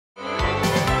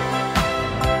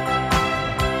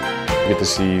get to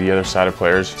see the other side of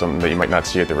players, something that you might not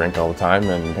see at the rink all the time,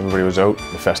 and everybody was out,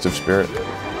 the festive spirit.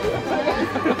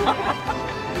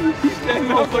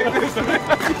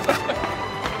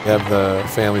 Have the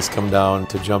families come down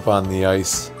to jump on the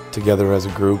ice together as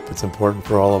a group. It's important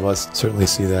for all of us. Certainly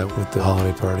see that with the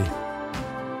holiday party.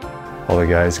 All the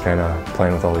guys kind of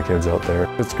playing with all the kids out there.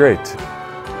 It's great.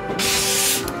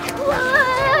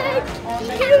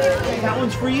 That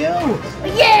one's for you!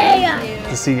 Yeah!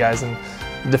 To see guys in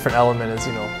a different element as,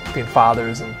 you know, being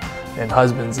fathers and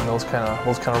husbands and those kind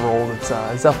of roles, it's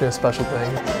definitely a special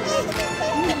thing.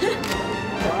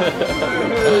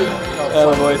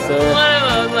 Oh boy, sir. One of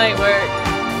those might work.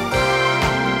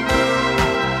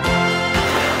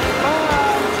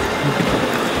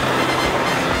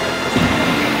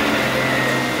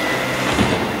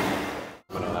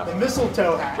 The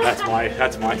mistletoe hat.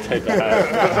 That's my type of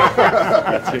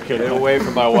hat. Get away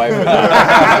from my wife with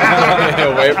that.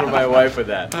 Get away from my wife with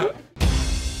that.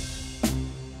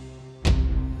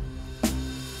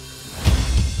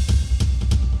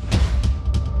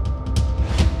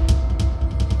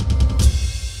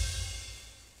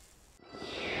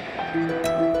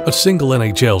 A single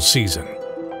NHL season,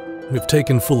 if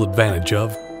taken full advantage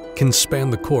of, can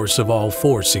span the course of all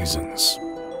 4 seasons.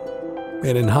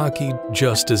 And in hockey,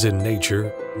 just as in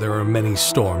nature, there are many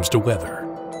storms to weather.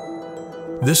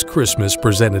 This Christmas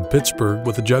presented Pittsburgh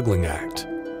with a juggling act,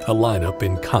 a lineup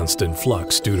in constant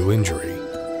flux due to injury.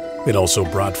 It also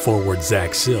brought forward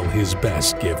Zach Sill his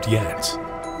best gift yet: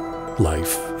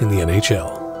 life in the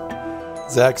NHL.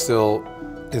 Zach Sill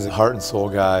is a heart and soul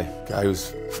guy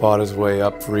who's fought his way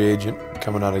up free agent,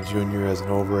 coming out of junior as an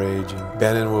overage, and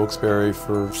been in Wilkes-Barre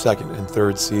for 2nd and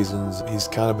 3rd seasons. He's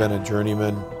kind of been a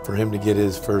journeyman. For him to get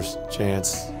his first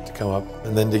chance to come up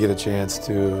and then to get a chance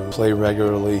to play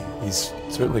regularly, he's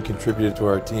certainly contributed to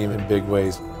our team in big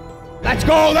ways. Let's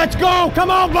go! Let's go! Come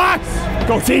on, Box!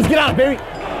 Go, Cheese! Get out, baby!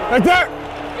 Right there!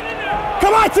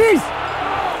 Come on, Cheese!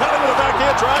 Cutting with a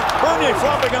backhand drive. Bernier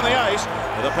flopping on the ice.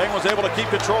 And the Penguins able to keep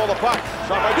control of the puck.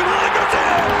 Shot by Dumoulin. Goes in!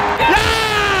 Yeah!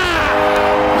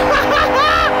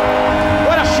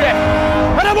 What a shit!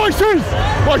 What a boy, Cheese!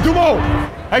 Boy, Dumo!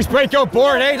 Nice breakout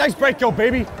board, eh? Nice breakout,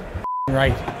 baby.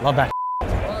 Right. Love that.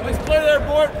 Nice play there,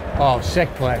 Bort. Oh,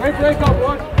 sick play. Great breakout,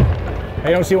 Bort.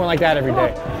 I don't see one like that every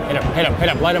day. Hit him, hit him, hit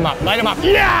him. Light him up, light him up.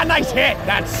 Yeah, nice hit.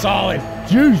 That's solid.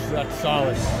 Juice. That's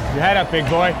solid. Your head up, big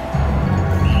boy.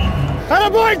 Atta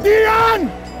boy,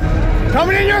 Dion!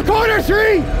 Coming in your corner,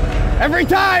 3. Every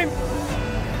time.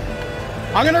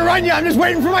 I'm gonna run you. I'm just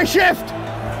waiting for my shift.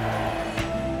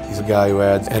 He's a guy who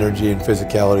adds energy and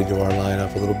physicality to our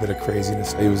lineup, a little bit of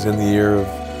craziness. He was in the ear of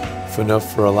FNUF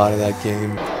for a lot of that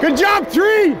game. Good job,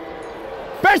 3.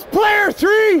 Best player,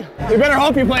 3. You better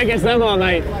hope you play against them all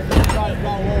night.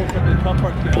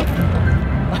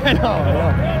 I know.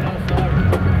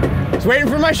 Just waiting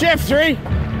for my shift, 3.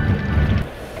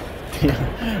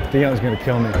 Dion's gonna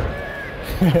kill me.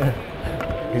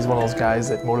 He's one of those guys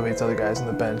that motivates other guys on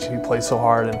the bench. He plays so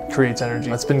hard and creates energy.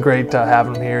 It's been great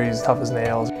having him here. He's tough as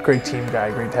nails. Great team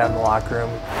guy, great to have in the locker room.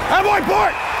 Hey, boy,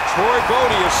 Bort! Troy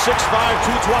Bodie is 6'5",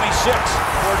 226.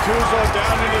 Bortuzzo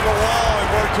down into the wall, and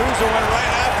Bortuzzo went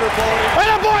right after Bodie.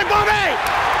 Hey, boy, Bobby!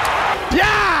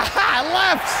 Yeah!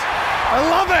 Left! I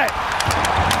love it!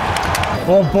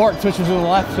 Oh, Bort switches to the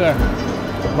left there.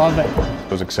 Love it.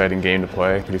 It was an exciting game to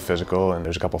play, pretty physical, and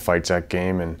there's a couple fights that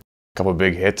game and a couple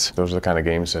big hits. Those are the kind of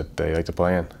games that they like to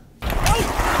play in.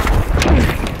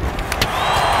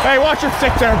 Hey, watch your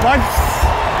stick there, bud.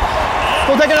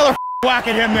 Go take another whack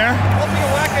at him there. Don't be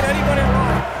a whack at anybody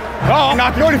wrong. Oh, I'm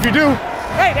not good if you do.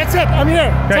 Hey, that's it. I'm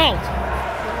here. Okay. Out.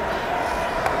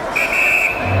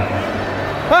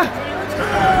 Huh?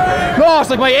 No, it's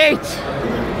like my 8.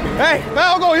 Hey,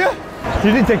 I'll go, yeah?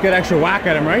 You did take that extra whack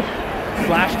at him, right?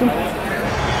 Flashed him.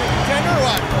 Pretender or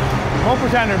what? No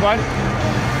pretender, bud.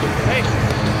 Hey.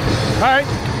 All right.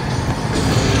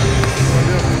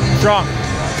 Strong.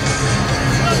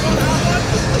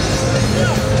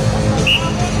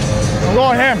 I'm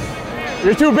going him.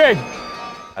 You're too big.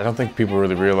 I don't think people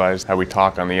really realize how we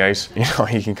talk on the ice. You know,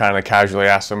 you can kind of casually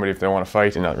ask somebody if they want to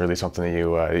fight, and not really something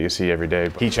that you see every day.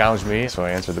 But he challenged me, so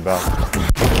I answered the bell.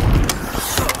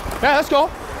 Yeah, let's go.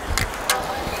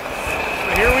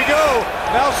 Here we go.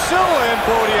 Now Sill and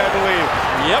Bodie, I believe.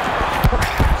 Yep.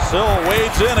 Sill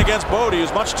wades in against Bodie,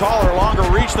 who's much taller, longer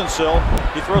reach than Sill.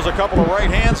 He throws a couple of right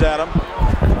hands at him.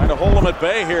 Trying to hold him at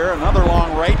bay here. Another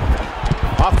long right.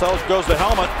 Off goes the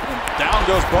helmet. Down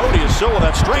goes Bodie as Sill with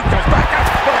that strength comes back up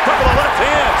with a couple of left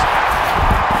hands.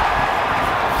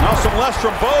 Now some lefts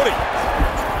from Bodie.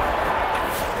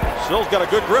 Sill's got a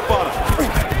good grip on him.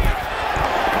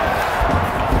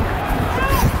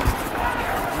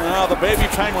 now. The baby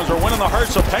Penguins are winning the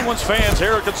hearts of Penguins fans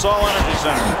here at Consol Energy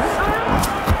Center.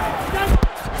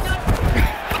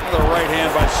 Another right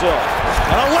hand by Sill.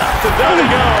 And a left, and down he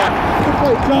goes.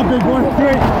 Good job, big boy.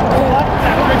 Great.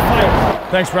 Big fight.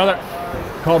 Thanks, brother.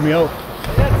 Called me out.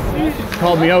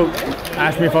 Called me out.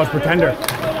 Asked me if I was pretender.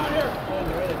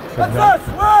 That's us,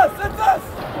 Wes! That's us!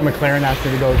 McLaren asked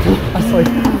me to go too. I was like,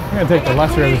 I'm gonna take the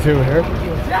lesser of the two here.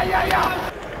 Yeah.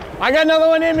 I got another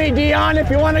one in me, Dion, if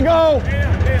you want to go.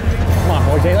 Come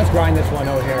on, OJ, let's grind this one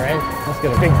out here, eh? Let's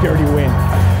get a big, dirty win.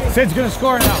 Sid's gonna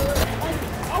score now.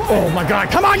 Oh my God,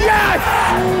 come on, yes!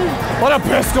 What a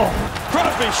pistol!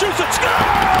 Crosby shoots it,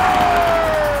 scores!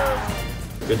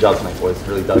 Good job tonight, boys.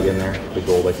 Really dug in there. Big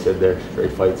goal by Sid there.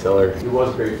 Great fight, Siller. He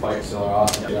was a great fight, Siller.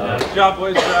 Awesome. Yeah. Good job,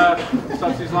 boys.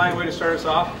 Subsidies line, way to start us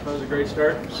off. That was a great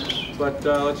start. But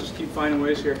let's just keep finding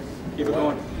ways here. Keep it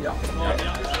going.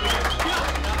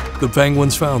 The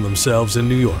Penguins found themselves in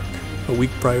New York a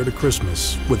week prior to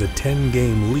Christmas with a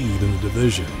 10-game lead in the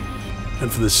division.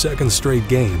 And for the second straight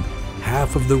game,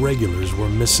 half of the regulars were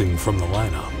missing from the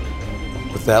lineup.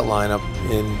 With that lineup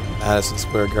in Madison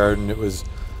Square Garden, it was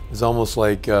almost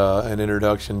like an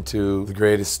introduction to the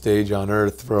greatest stage on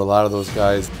earth for a lot of those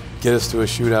guys. Get us to a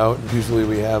shootout. Usually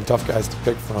we have tough guys to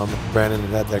pick from. Brandon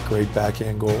had that great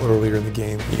backhand goal earlier in the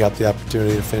game. He got the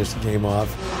opportunity to finish the game off.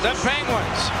 The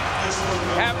Penguins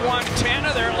have won 10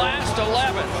 of their last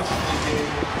 11.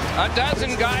 A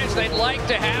dozen guys they'd like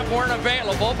to have weren't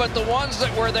available, but the ones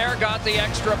that were there got the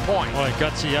extra point. Boy,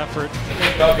 gutsy effort.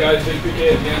 Tough guys, big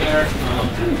PK at the end there.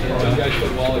 Those guys put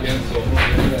the ball again, so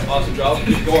awesome job.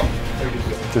 Keep going.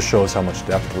 Just shows how much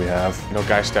depth we have. You know,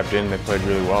 guys stepped in, they played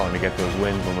really well, and to get those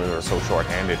wins when we were so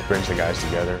short-handed brings the guys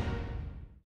together.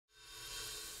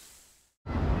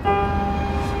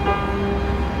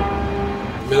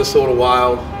 Minnesota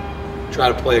Wild, try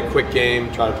to play a quick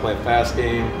game, try to play a fast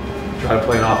game, try to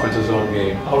play an offensive zone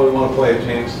game. How do we want to play it,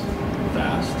 James?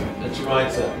 Fast. That's your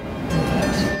mindset.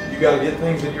 You got to get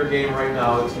things in your game right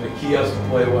now that's going to key us to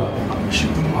play well. I'm going to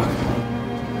shoot the puck.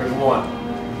 There's one.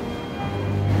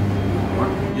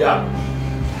 Yeah.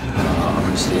 I'm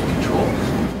going to stay in control.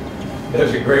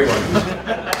 That's a great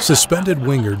one. Suspended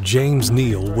winger James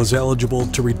Neal was eligible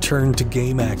to return to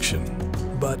game action,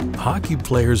 but hockey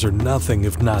players are nothing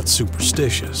if not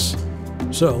superstitious.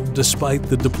 So, despite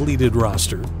the depleted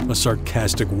roster, a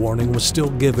sarcastic warning was still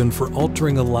given for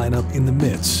altering a lineup in the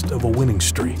midst of a winning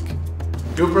streak.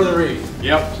 Do for the read.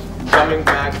 Yep. Coming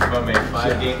back from a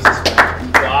 5-game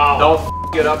suspension. Wow.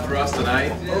 Don't it up for us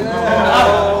tonight.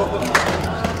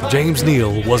 James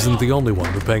Neal wasn't the only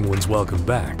one the Penguins welcomed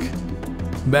back.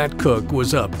 Matt Cook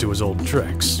was up to his old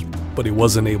tricks, but he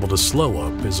wasn't able to slow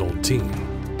up his old team.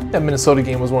 That Minnesota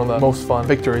game was one of the most fun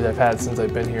victories I've had since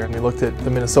I've been here. And we looked at the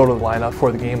Minnesota lineup for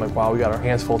the game like, wow, we got our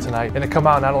hands full tonight. And to come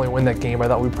out and not only win that game, I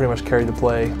thought we pretty much carried the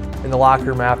play. In the locker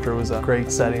room after, it was a great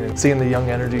setting. And seeing the young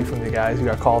energy from the guys who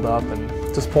got called up and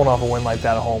just pulling off a win like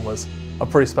that at home was a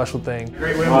pretty special thing.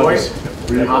 Great win, boys.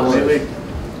 Really hot lately.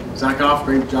 Zakov,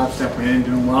 great job stepping in,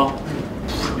 doing well.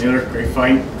 Taylor, great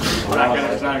fight. Back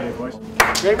at it Saturday, boys.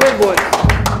 Great win, boys.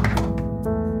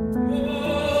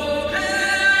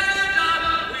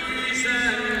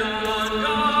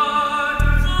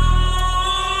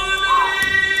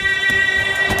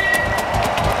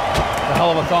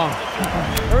 Hell of a song.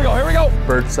 Here we go, here we go.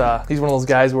 Bert's, he's one of those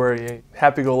guys where he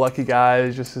happy-go-lucky guy,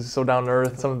 he's just is so down to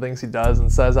earth. Some of the things he does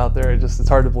and says out there, it's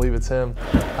hard to believe it's him.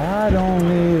 I don't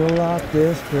need a lot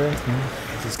this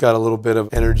Christmas. He's got a little bit of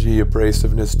energy,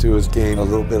 abrasiveness to his game, a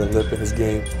little bit of lip in his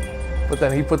game. But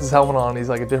then he puts his helmet on, he's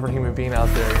like a different human being out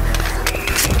there.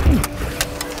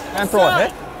 And throw a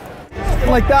hit.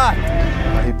 Like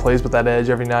that. He plays with that edge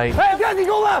every night. Hey, guys, you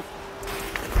go left.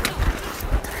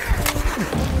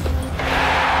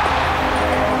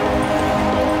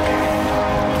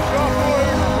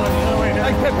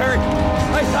 Nice hit, Perry.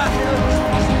 Nice pass.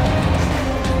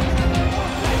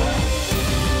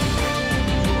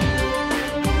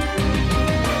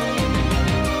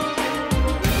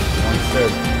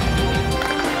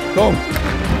 Boom.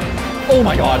 Oh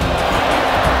my God.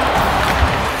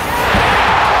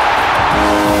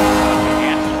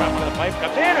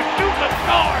 Comes in and shoots a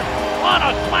score on a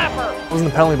slapper. I was in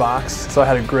the penalty box, so I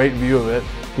had a great view of it.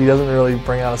 He doesn't really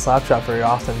bring out a slap shot very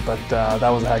often, but that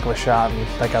was a heck of a shot, and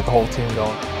that got the whole team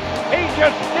going. He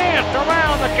just danced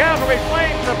around the Calgary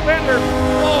Flames defender.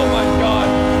 Oh my God.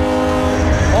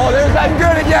 Oh, there's that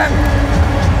good again.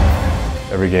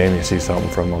 Every game you see something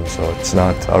from him, so it's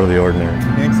not out of the ordinary.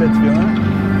 You think Sid's feeling it?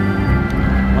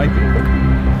 Might be.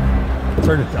 It's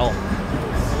hard to tell.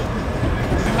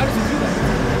 How does he do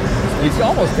that? You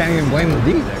almost can't even blame the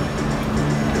D there.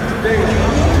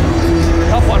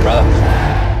 Tough one, brother.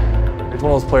 It's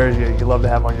one of those players you love to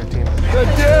have on your team. Good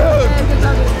dude!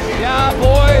 Yeah,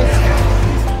 boys!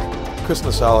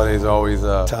 Christmas holiday is always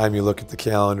a time you look at the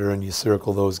calendar and you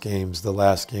circle those games, the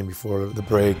last game before the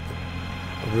break.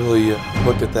 I really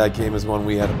looked at that game as one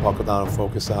we had to buckle down and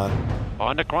focus on.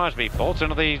 On to Crosby, bolts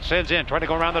into the sends in, tried to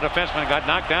go around the defenseman, got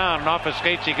knocked down, and off his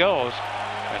skates he goes.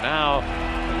 And now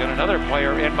we've got another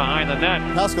player in behind the net.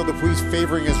 Pascal Dupuy's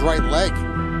favoring his right leg.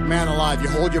 Man alive, you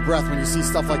hold your breath when you see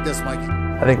stuff like this, Mike.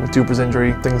 I think with Duper's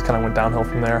injury, things kind of went downhill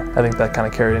from there. I think that kind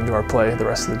of carried into our play the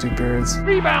rest of the 2 periods.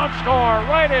 Rebound score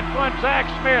right in front, Zach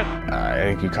Smith. I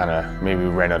think you kind of maybe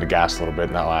ran out of gas a little bit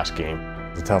in that last game.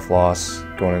 It was a tough loss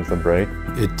going into the break.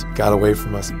 It got away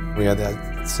from us. We had that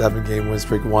 7-game win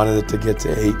streak, wanted it to get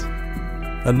to 8.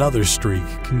 Another streak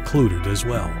concluded as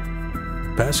well.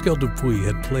 Pascal Dupuis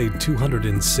had played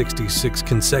 266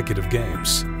 consecutive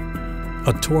games.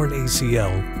 A torn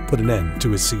ACL put an end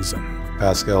to his season.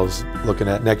 Pascal's looking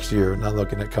at next year, not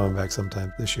looking at coming back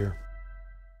sometime this year.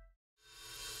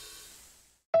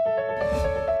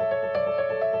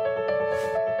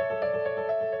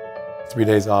 Three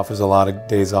days off is a lot of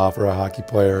days off for a hockey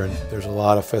player, and there's a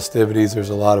lot of festivities,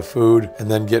 there's a lot of food, and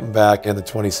then getting back on the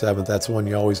 27th, that's one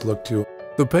you always look to.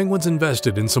 The Penguins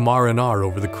invested in some R&R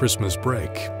over the Christmas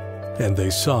break, and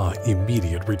they saw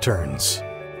immediate returns.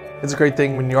 It's a great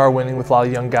thing when you are winning with a lot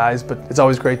of young guys, but it's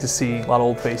always great to see a lot of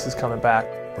old faces coming back.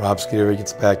 Rob Scary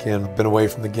gets back in, been away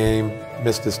from the game,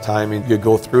 missed his timing. You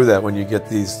go through that when you get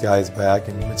these guys back,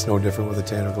 and it's no different with a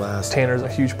Tanner Glass. Tanner's a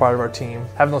huge part of our team.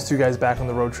 Having those 2 guys back on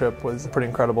the road trip was pretty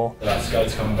incredible.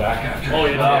 Scott's coming back after. Oh,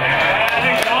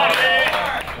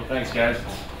 yeah. Well, thanks, guys.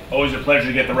 Always a pleasure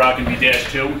to get the Rock and be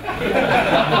Dash too.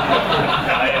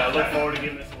 I look forward to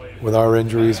giving this away. With our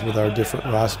injuries, with our different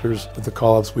rosters, with the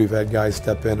call-ups, we've had guys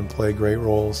step in and play great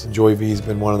roles. Joey V's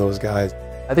been one of those guys.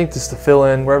 I think just to fill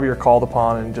in wherever you're called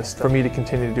upon and just for me to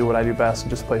continue to do what I do best and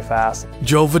just play fast.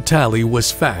 Joe Vitale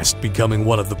was fast becoming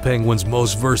one of the Penguins'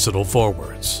 most versatile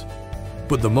forwards.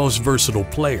 But the most versatile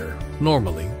player,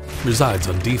 normally, resides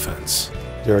on defense.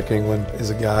 Derek England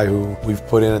is a guy who we've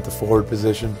put in at the forward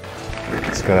position.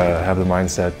 Just gotta have the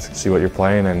mindset to see what you're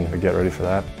playing and get ready for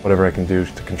that. Whatever I can do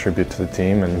to contribute to the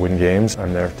team and win games,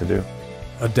 I'm there to do.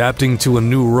 Adapting to a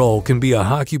new role can be a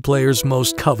hockey player's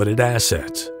most coveted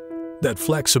asset. That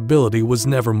flexibility was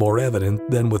never more evident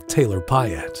than with Taylor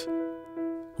Pyatt.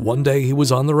 One day he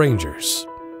was on the Rangers.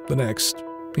 The next,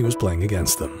 he was playing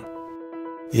against them.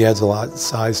 He adds a lot of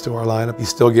size to our lineup. He's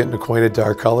still getting acquainted to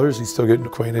our colors. He's still getting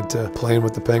acquainted to playing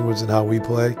with the Penguins and how we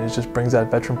play. He just brings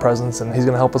that veteran presence, and he's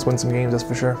going to help us win some games, that's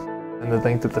for sure. And to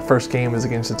think that the first game is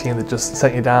against a team that just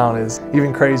set you down is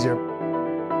even crazier.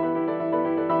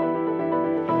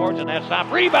 Towards the net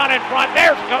stop, rebound in front,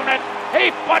 there's Conant,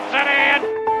 he puts it in!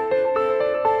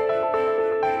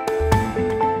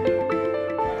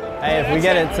 Hey, if we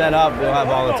get it set up, we'll have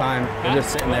all the time. They're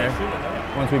just sitting there.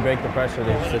 Once we break the pressure,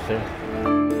 they just sit there.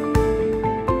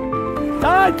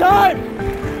 Time!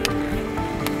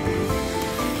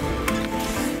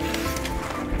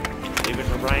 Even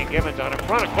for Brian Gibbons on in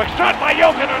front, a quick shot by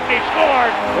Jokinen, and he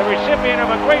scored! The recipient of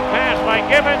a great pass by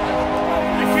Gibbons.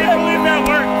 I can't believe that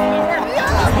worked!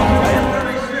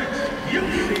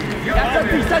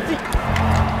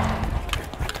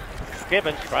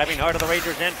 Gibbons driving hard to the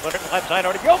Rangers' end, put it left side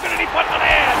over to Jokinen, and he puts it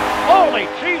in! Holy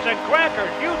cheese and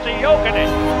crackers, Jussi Jokinen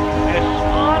is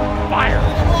on fire!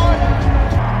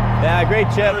 Yeah, great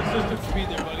chip. Speed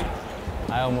there, buddy.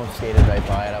 I almost skated right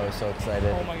by it. I was so excited.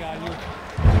 Oh my God, you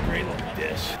great little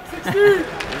dish. Here's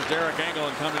Derek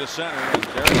Engelland coming to center.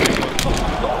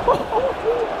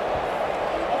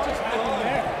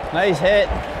 Nice hit.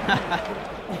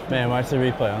 Man, watch the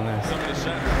replay on this. Coming to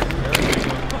center.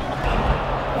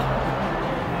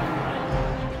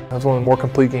 It was one of the more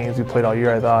complete games we played all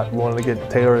year, I thought. We wanted to get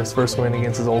Taylor his first win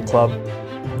against his old club.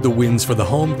 The wins for the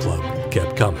home club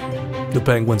kept coming. The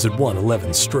Penguins had won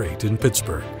 11 straight in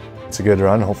Pittsburgh. It's a good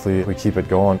run. Hopefully we keep it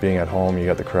going. Being at home, you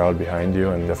got the crowd behind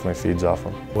you and definitely feeds off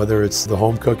them. Whether it's the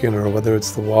home cooking or whether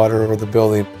it's the water or the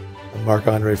building,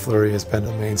 Marc-Andre Fleury has been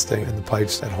a mainstay in the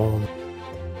pipes at home.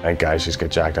 I think guys just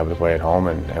get jacked up to play at home,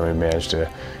 and we managed to,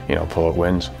 pull out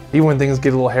wins. Even when things get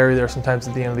a little hairy there sometimes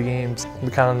at the end of the games,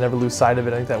 we kind of never lose sight of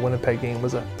it. I think that Winnipeg game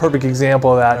was a perfect example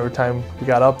of that. Every time we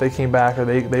got up, they came back, or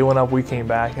they went up, we came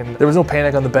back. And there was no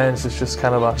panic on the bench. It's just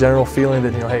kind of a general feeling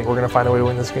that, hey, we're going to find a way to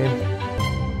win this game.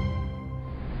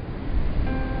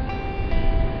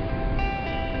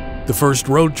 The first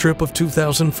road trip of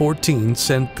 2014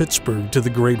 sent Pittsburgh to the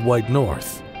Great White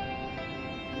North.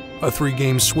 A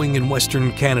 3-game swing in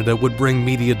Western Canada would bring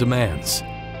media demands,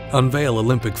 unveil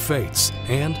Olympic fates,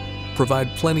 and provide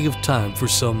plenty of time for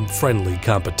some friendly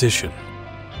competition.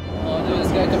 Oh, dude,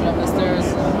 this guy coming up the stairs.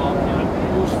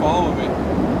 home with me.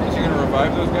 Is you gonna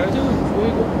revive those guys? Dude, where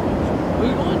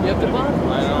you going? You have to bomb.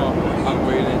 I know. I'm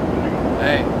waiting.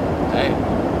 Hey,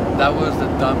 that was the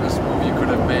dumbest move you could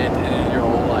have made in your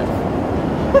whole life.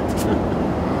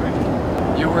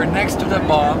 You were next to the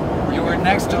bomb. You were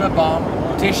next to the bomb.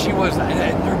 Tishy was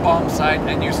at your bomb site,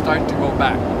 and you start to go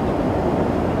back.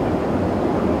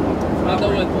 Got the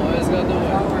win, boys. Got the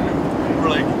win. We're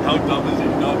like, how dumb is he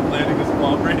not planting this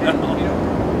bomb right now?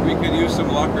 We could use some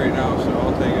luck right now, so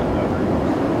I'll take it.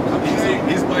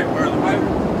 He's by far the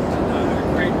winner.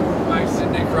 Great move by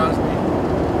Sidney Crosby.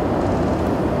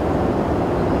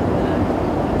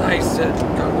 Nice hit.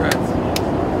 Congrats.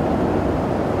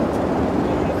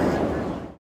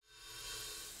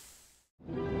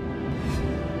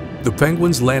 The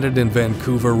Penguins landed in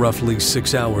Vancouver roughly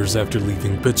 6 hours after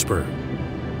leaving Pittsburgh.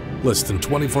 Less than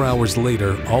 24 hours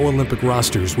later, all Olympic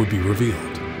rosters would be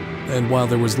revealed. And while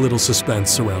there was little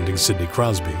suspense surrounding Sidney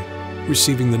Crosby,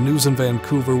 receiving the news in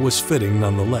Vancouver was fitting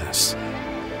nonetheless.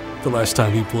 The last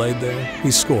time he played there,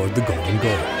 he scored the golden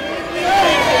goal.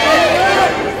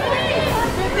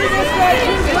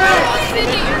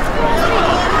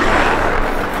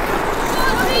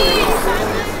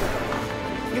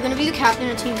 You're going to be the captain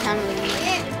of Team Canada.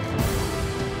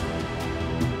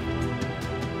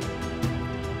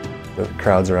 The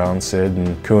crowds around Sid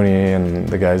and Cooney and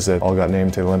the guys that all got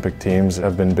named to the Olympic teams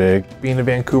have been big. Being in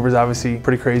Vancouver is obviously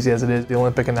pretty crazy as it is. The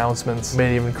Olympic announcements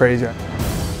made it even crazier.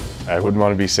 I wouldn't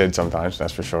want to be Sid sometimes,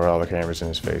 that's for sure, all the cameras in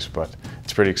his face, but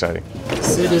it's pretty exciting.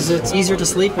 Sid, is it easier to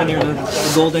sleep when you're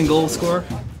the golden goal scorer?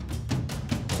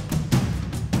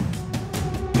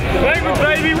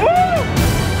 Baby, woo!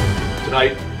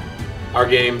 Tonight, our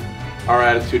game, our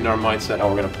attitude and our mindset, how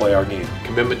we're going to play our game.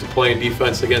 Commitment to playing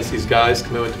defense against these guys,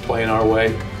 commitment to playing our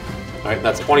way. All right,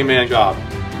 that's a 20-man job.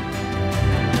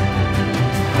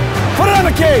 Put it on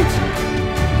the cage!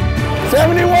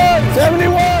 71!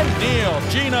 71! Neal,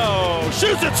 Gino,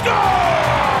 shoots it,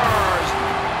 scores!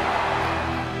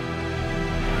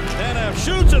 Tanev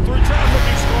shoots it through traffic,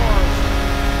 he scores.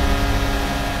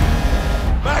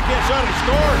 Backhand shot, he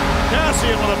scored.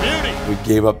 Cassian with a beauty. We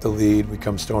gave up the lead, we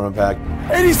come storming back.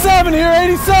 87 here,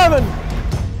 87!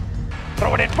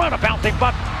 Throw it in front, a bouncing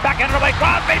buck, back into the way,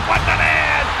 Crosby puts it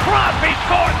in! Crosby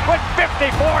scores with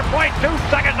 54.2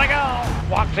 seconds to go!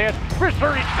 Walks in,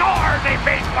 Rister, he scores, he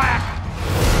beats back!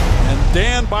 And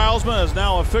Dan Bilesman is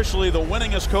now officially the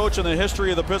winningest coach in the history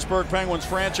of the Pittsburgh Penguins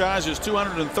franchise, his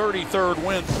 233rd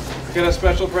win. Got a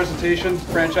special presentation,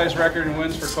 franchise record and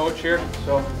wins for Coach here.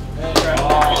 So,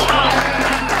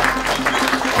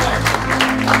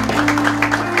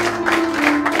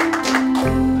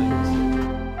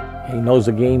 He knows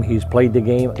the game, he's played the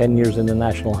game 10 years in the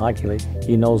National Hockey League.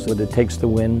 He knows what it takes to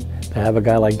win. To have a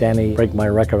guy like Danny break my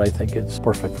record, I think it's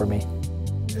perfect for me.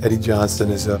 Eddie Johnston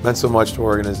has meant so much to our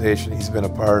organization. He's been a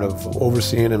part of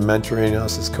overseeing and mentoring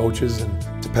us as coaches,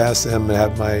 and to pass him and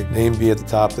have my name be at the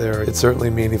top there, it's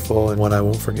certainly meaningful and one I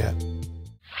won't forget.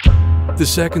 The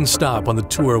second stop on the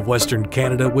tour of Western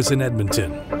Canada was in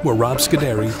Edmonton, where Rob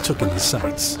Scuderi took in the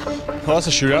sights. Well, that's a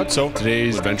shootout, so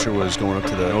today's adventure was going up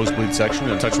to the nosebleed section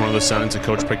and touch one of the signs the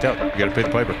coach picked out. You gotta pay the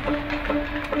piper.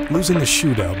 Losing the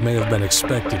shootout may have been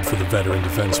expected for the veteran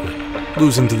defenseman.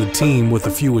 Losing to the team with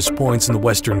the fewest points in the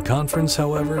Western Conference,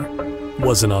 however,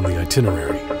 wasn't on the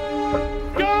itinerary.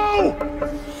 Go!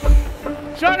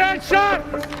 Shot and shot!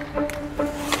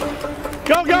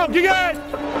 Go, get it!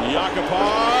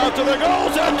 Yakupov to the goal.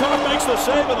 Zadkov makes the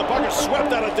save, and the puck is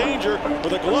swept out of danger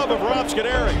with a glove of Rob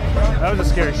Scuderi. That was a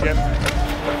scary ship.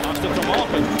 Knocks it to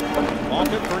Malkin.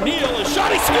 Malkin for Neal. His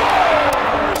shot, he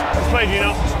scores! Let's play,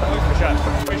 Gino. Good shot.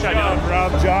 Great shot, Gino.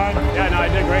 Rob, John. Yeah, no, I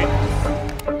did great.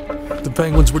 The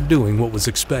Penguins were doing what was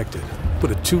expected,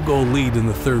 but a 2-goal lead in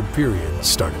the third period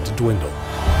started to dwindle.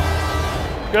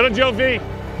 Go to Joe V.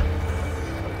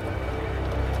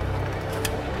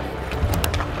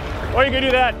 Or you can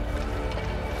do that.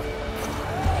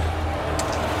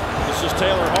 This is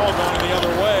Taylor Hall going the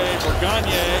other way for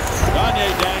Gagne. Gagne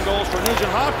dangles for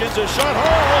Nugent Hopkins. His shot,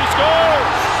 Hall, he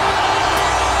scores!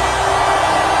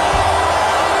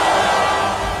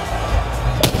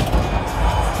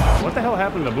 What the hell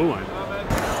happened to the blue line?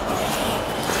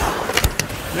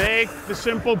 Make the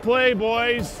simple play,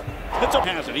 boys. It's a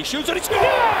pass it. He shoots it. He scores!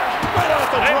 Right off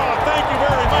the draw. Thank you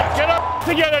very much. Get up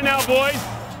together now, boys.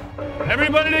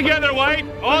 Everybody together, White.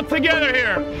 All together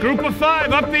here. Group of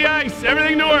 5, up the ice.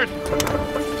 Everything north.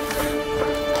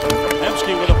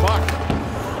 Hemsky with a puck.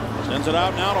 Sends it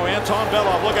out now to Anton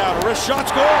Belov. Look out. A wrist shot,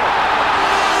 score.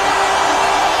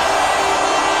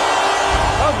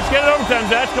 Oh, let's get it overtime,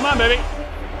 Zach. Come on, baby.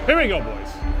 Here we go,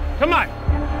 boys. Come on.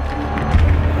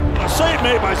 save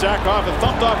made by Zakhoff. It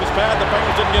thumped off his pad. The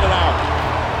Penguins didn't get it out.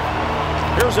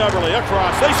 Here's Everly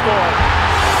across. They score.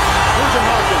 Nugent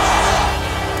Hopkins.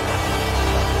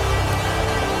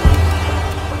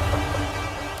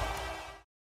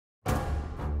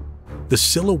 The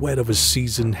silhouette of a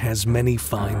season has many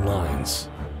fine lines.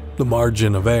 The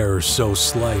margin of error so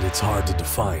slight it's hard to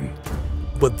define.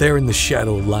 But there in the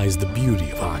shadow lies the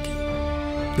beauty of hockey.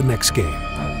 The next game.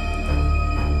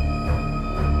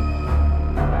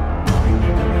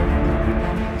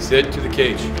 Sid to the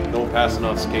cage. No passing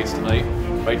off skates tonight.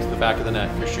 Right to the back of the net.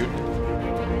 You're shooting.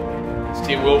 This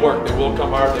team will work. They will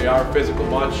come hard. They are a physical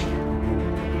bunch.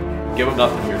 Give them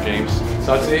nothing here, James.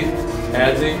 Sudsy,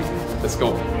 Hadsy, let's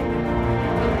go.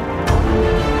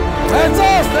 That's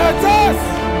us! That's us!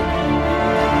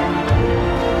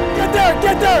 Get there!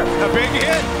 Get there! A big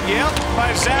hit, yep,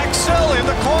 by Zach Sill in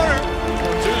the corner.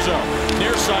 Tuzo,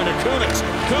 near side of Kunitz.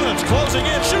 Kunitz closing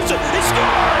in, shoots it, he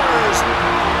scores!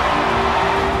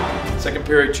 Second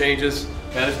period changes.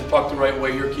 Manage the puck the right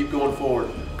way here. Keep going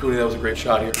forward. Cooney, that was a great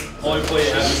shot here. Only play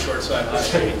you have is short side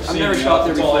high. I've never shot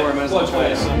there before. I might as well try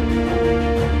it.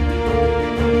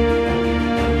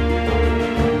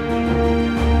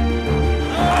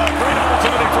 Great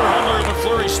opportunity for Hunter, but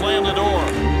Fleury slammed the door.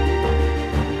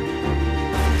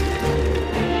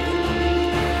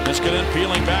 Niskanen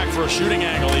peeling back for a shooting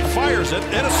angle. He fires it,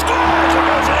 and it scores! It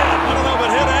goes in! I don't know if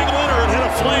it hit Anglin or it hit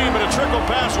a flame, but it trickled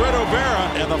past Red O'Bara.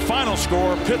 And the final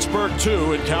score, Pittsburgh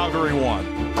 2 and Calgary 1.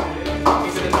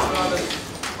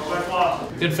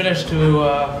 Good finish to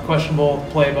a questionable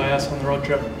play by us on the road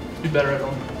trip. Do better at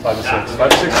home. 5-6.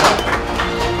 5-6.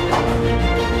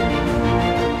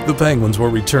 The Penguins were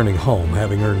returning home,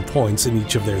 having earned points in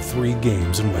each of their 3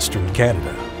 games in Western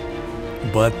Canada.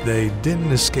 But they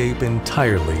didn't escape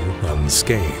entirely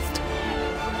unscathed.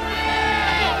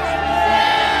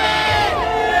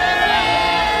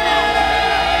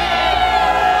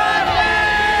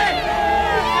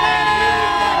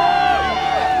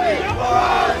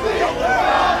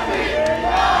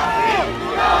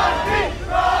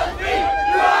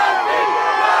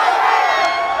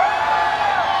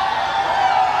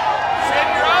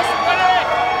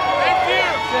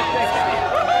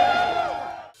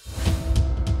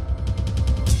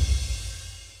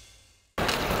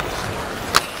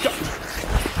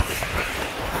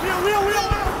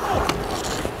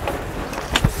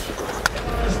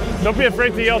 Don't be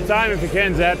afraid to yell time if you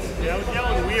can, Zets. Yeah, I was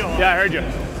yelling wheel. Yeah, I heard you.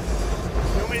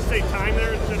 You want me to say time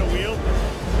there instead of wheel?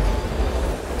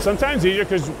 Sometimes easier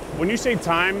because when you say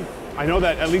time, I know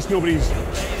that at least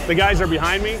the guys are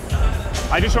behind me.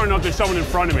 I just want to know if there's someone in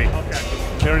front of me. Okay.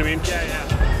 You know what I mean? Yeah,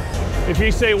 yeah. If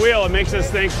you say wheel, it makes us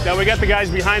think that we got the guys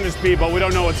behind us beat, but we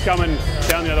don't know what's coming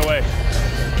down the other way.